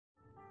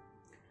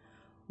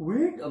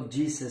Word of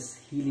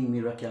Jesus' healing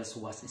miracles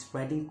was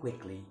spreading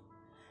quickly.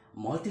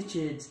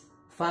 Multitudes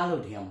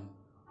followed him,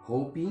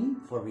 hoping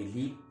for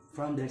relief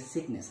from their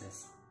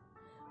sicknesses.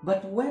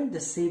 But when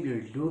the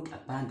Savior looked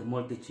upon the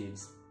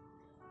multitudes,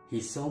 he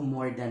saw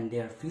more than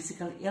their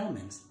physical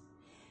ailments.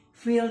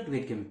 Filled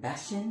with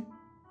compassion,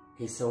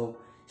 he saw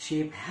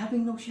sheep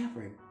having no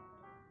shepherd.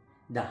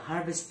 The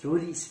harvest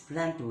truly is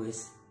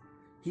plenteous,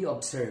 he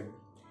observed,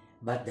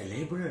 but the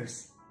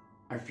laborers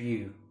are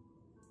few.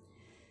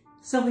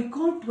 So he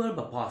called 12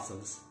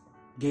 apostles,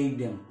 gave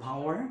them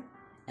power,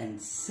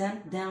 and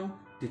sent them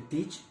to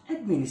teach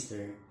and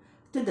minister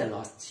to the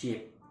lost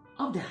sheep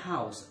of the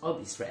house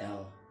of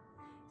Israel.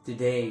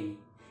 Today,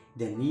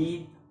 the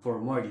need for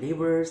more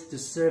laborers to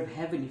serve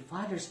Heavenly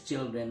Father's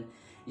children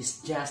is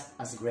just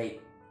as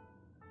great.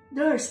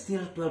 There are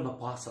still 12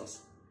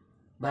 apostles,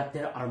 but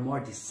there are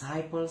more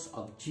disciples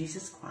of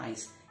Jesus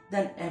Christ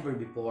than ever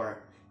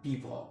before,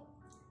 people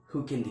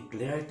who can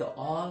declare to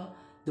all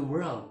the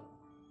world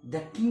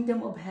the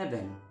kingdom of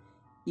heaven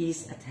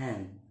is at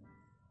hand.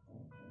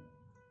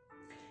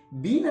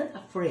 Be not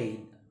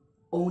afraid,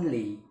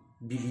 only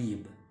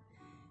believe.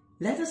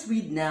 Let us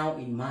read now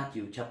in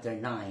Matthew chapter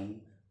 9,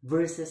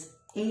 verses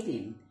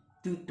 18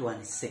 to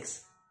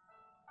 26.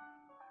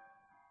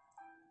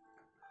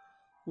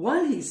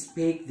 While he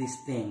spake these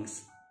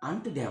things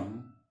unto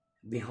them,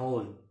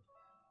 behold,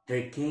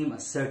 there came a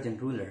certain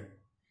ruler,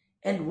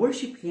 and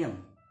worshipped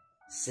him,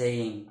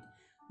 saying,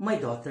 My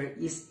daughter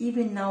is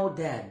even now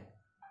dead,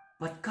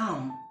 but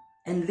come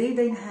and lay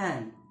thine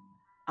hand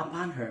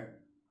upon her,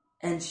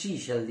 and she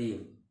shall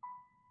live.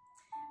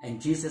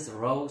 And Jesus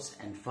arose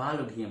and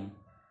followed him,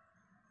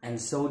 and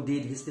so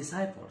did his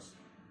disciples.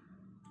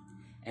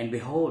 And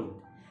behold,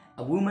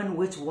 a woman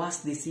which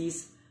was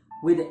diseased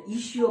with the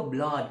issue of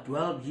blood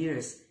 12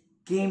 years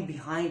came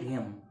behind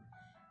him,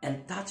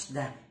 and touched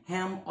the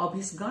hem of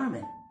his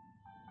garment.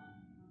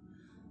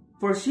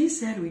 For she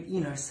said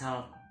within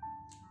herself,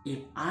 If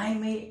I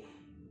may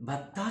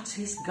but touch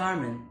his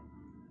garment,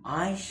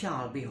 I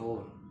shall be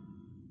whole.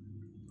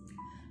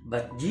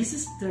 But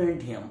Jesus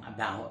turned him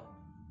about,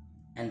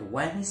 and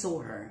when he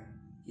saw her,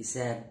 he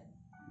said,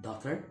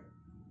 Daughter,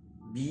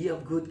 be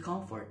of good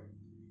comfort.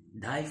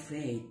 Thy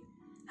faith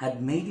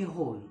had made you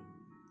whole.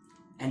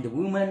 And the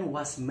woman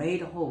was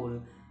made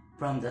whole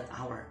from that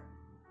hour.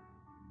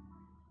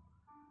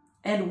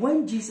 And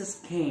when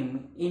Jesus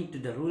came into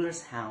the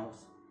ruler's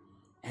house,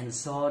 and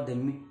saw the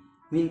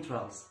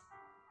minstrels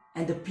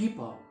and the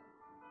people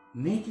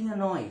making a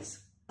noise,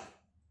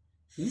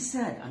 he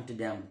said unto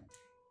them,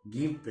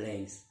 Give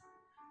place,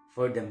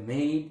 for the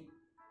maid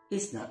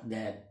is not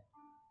dead,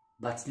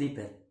 but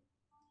sleepeth.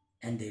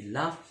 And they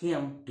laughed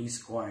him to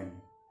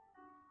scorn.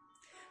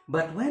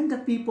 But when the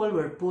people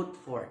were put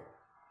forth,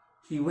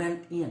 he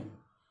went in,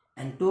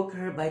 and took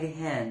her by the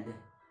hand,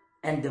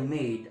 and the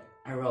maid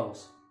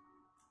arose.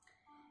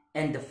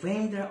 And the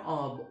fame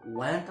thereof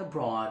went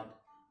abroad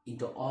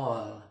into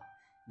all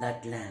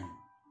that land.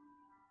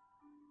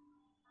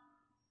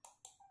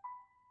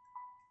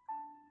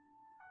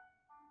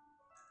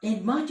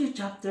 In Matthew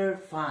chapter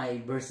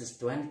 5, verses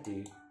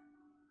 22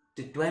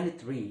 to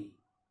 23,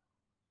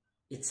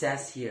 it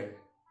says here,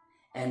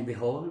 And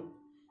behold,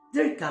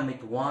 there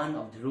cometh one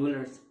of the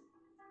rulers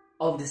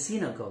of the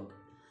synagogue,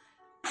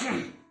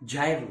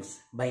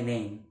 Jairus by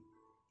name.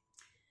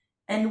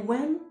 And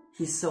when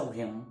he saw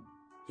him,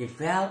 he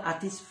fell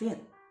at his feet,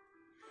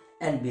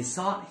 and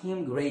besought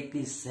him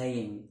greatly,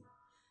 saying,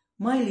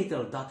 My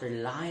little daughter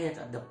lieth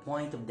at the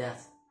point of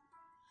death.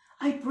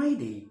 I pray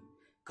thee,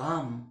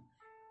 come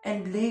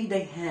and lay thy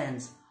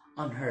hands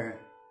on her,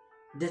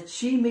 that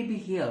she may be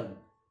healed,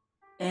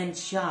 and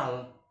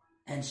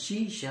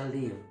she shall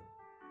live.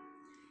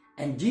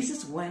 And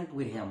Jesus went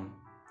with him,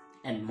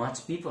 and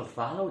much people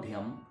followed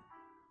him,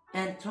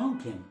 and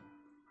thronged him.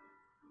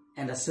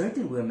 And a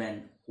certain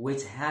woman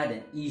which had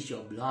an issue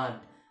of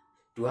blood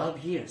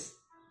 12 years,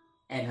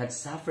 and had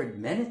suffered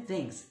many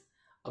things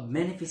of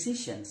many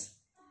physicians,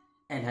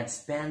 and had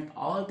spent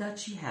all that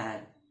she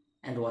had,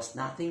 and was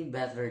nothing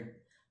bettered,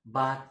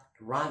 but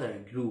rather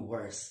grew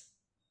worse.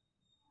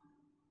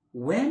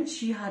 When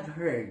she had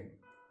heard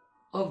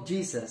of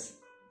Jesus,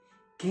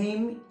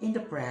 came in the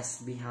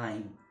press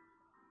behind,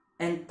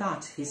 and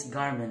touched his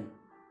garment.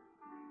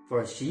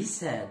 For she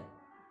said,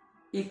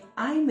 If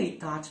I may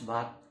touch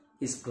but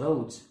his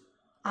clothes,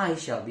 I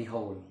shall be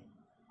whole.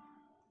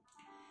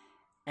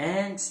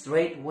 And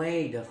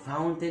straightway the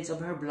fountains of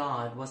her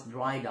blood was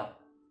dried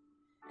up,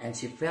 and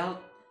she felt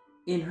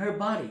in her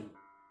body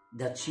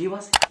that she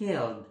was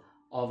healed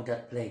of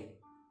that plague.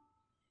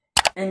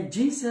 And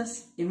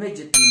Jesus,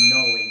 immediately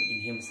knowing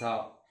in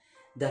himself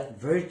that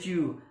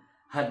virtue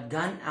had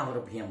gone out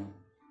of him,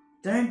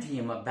 turned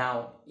him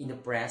about in the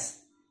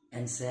press,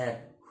 and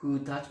said, Who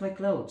touched my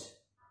clothes?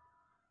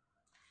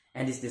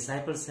 And his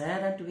disciples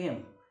said unto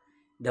him,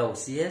 Thou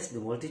seest the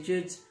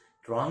multitudes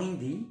thronging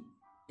thee,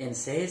 and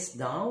sayest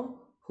thou,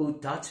 Who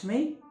touched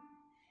me?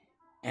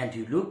 And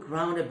he looked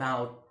round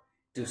about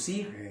to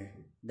see her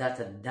that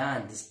had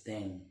done this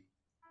thing.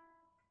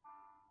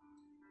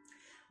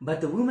 But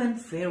the woman,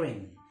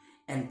 fearing,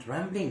 and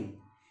trembling,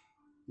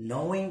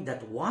 knowing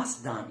that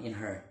was done in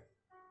her,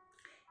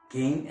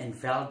 came and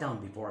fell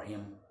down before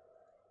him,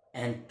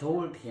 and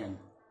told him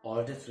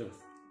all the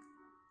truth.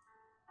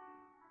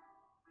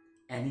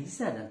 And he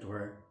said unto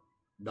her,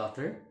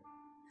 Daughter,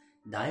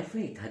 thy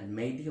faith had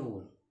made thee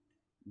whole.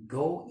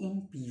 Go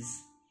in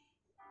peace,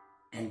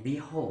 and be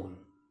whole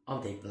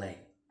of thy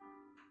plague.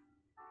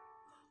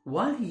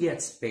 While he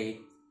yet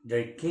spake,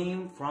 there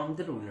came from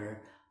the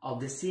ruler of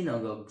the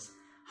synagogue's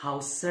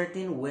house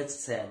certain which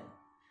said,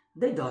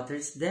 Thy daughter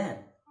is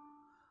dead.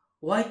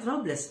 Why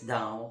troublest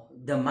thou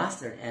the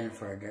master any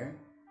further?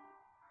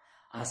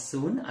 As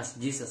soon as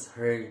Jesus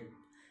heard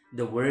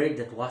the word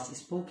that was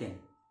spoken,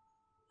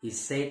 he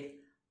said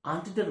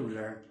unto the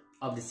ruler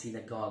of the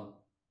synagogue,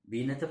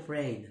 Be not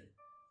afraid,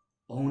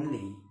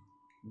 only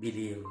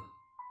believe.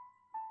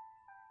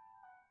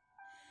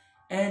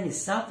 And he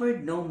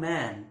suffered no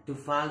man to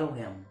follow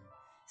him,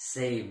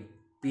 save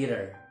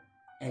Peter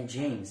and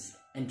James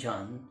and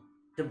John,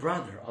 the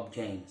brother of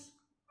James.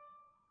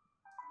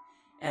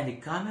 And he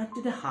cometh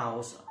to the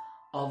house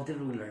of the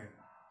ruler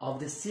of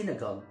the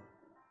synagogue,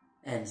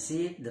 and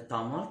seeth the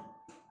tumult,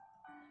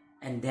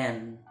 and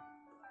them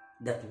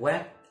that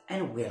wept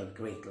and wailed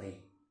greatly.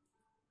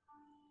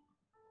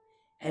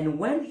 And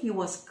when he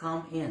was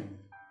come in,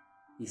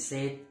 he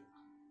said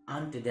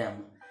unto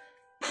them,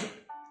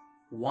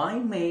 Why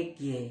make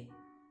ye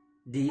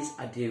this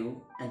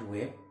ado and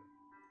weep?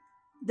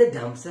 The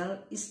damsel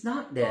is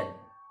not dead,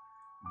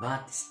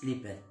 but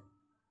sleepeth.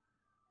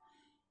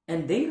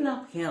 And they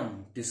laughed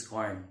him to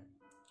scorn.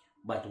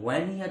 But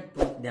when he had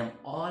put them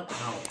all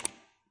out,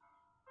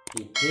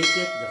 he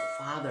taketh the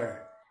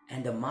father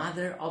and the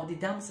mother of the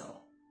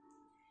damsel,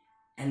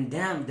 and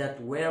them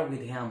that were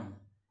with him,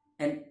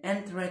 and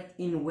entered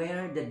in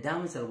where the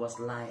damsel was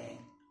lying.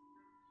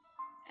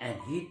 And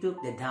he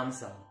took the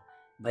damsel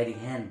by the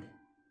hand,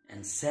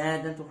 and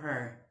said unto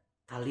her,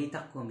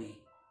 Talitha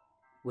cumi,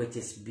 which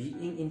is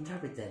being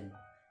interpreted,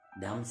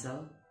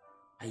 Damsel,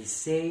 I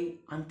say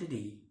unto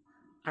thee,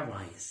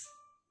 arise.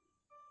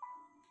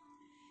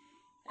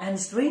 And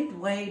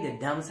straightway the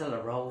damsel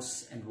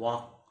arose and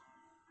walked,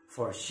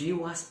 for she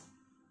was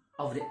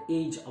of the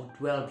age of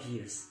 12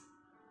 years.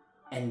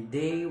 And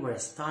they were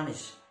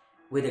astonished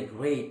with a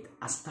great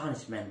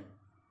astonishment.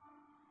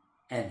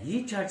 And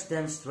he charged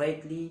them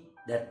straitly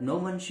that no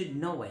one should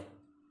know it,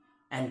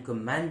 and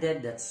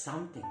commanded that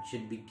something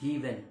should be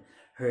given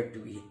her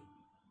to eat.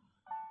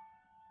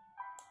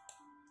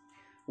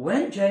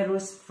 When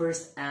Jairus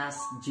first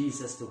asked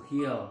Jesus to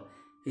heal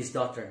his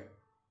daughter,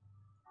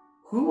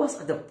 who was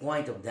at the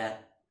point of death,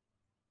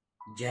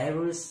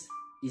 Jairus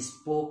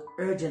spoke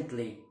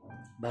urgently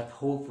but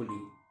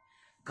hopefully,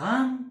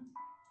 Come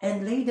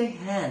and lay thy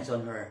hands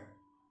on her,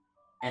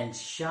 and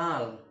she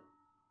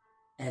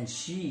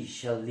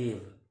shall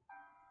live.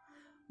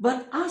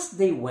 But as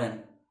they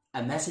went,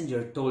 a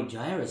messenger told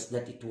Jairus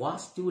that it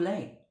was too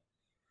late.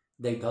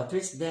 Thy daughter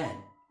is dead.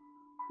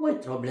 Why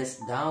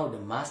troublest thou the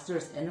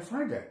masters any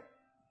further?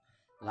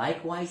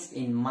 Likewise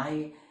it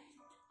might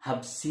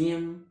have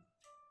seemed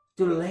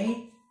too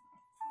late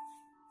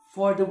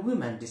for the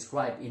woman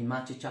described in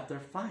Matthew chapter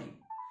 5,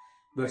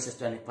 verses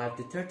 25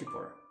 to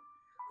 34,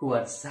 who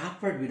had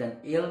suffered with an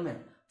ailment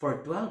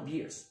for 12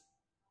 years.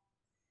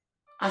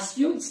 As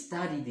you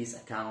study this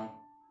account,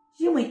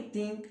 you may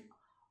think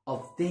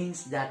of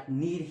things that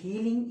need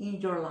healing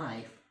in your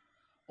life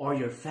or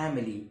your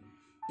family,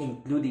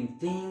 including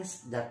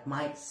things that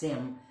might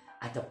seem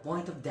at the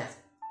point of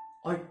death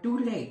or too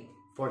late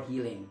for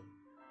healing.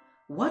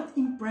 What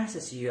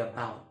impresses you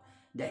about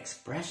the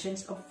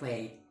expressions of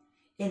faith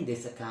in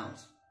these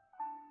accounts?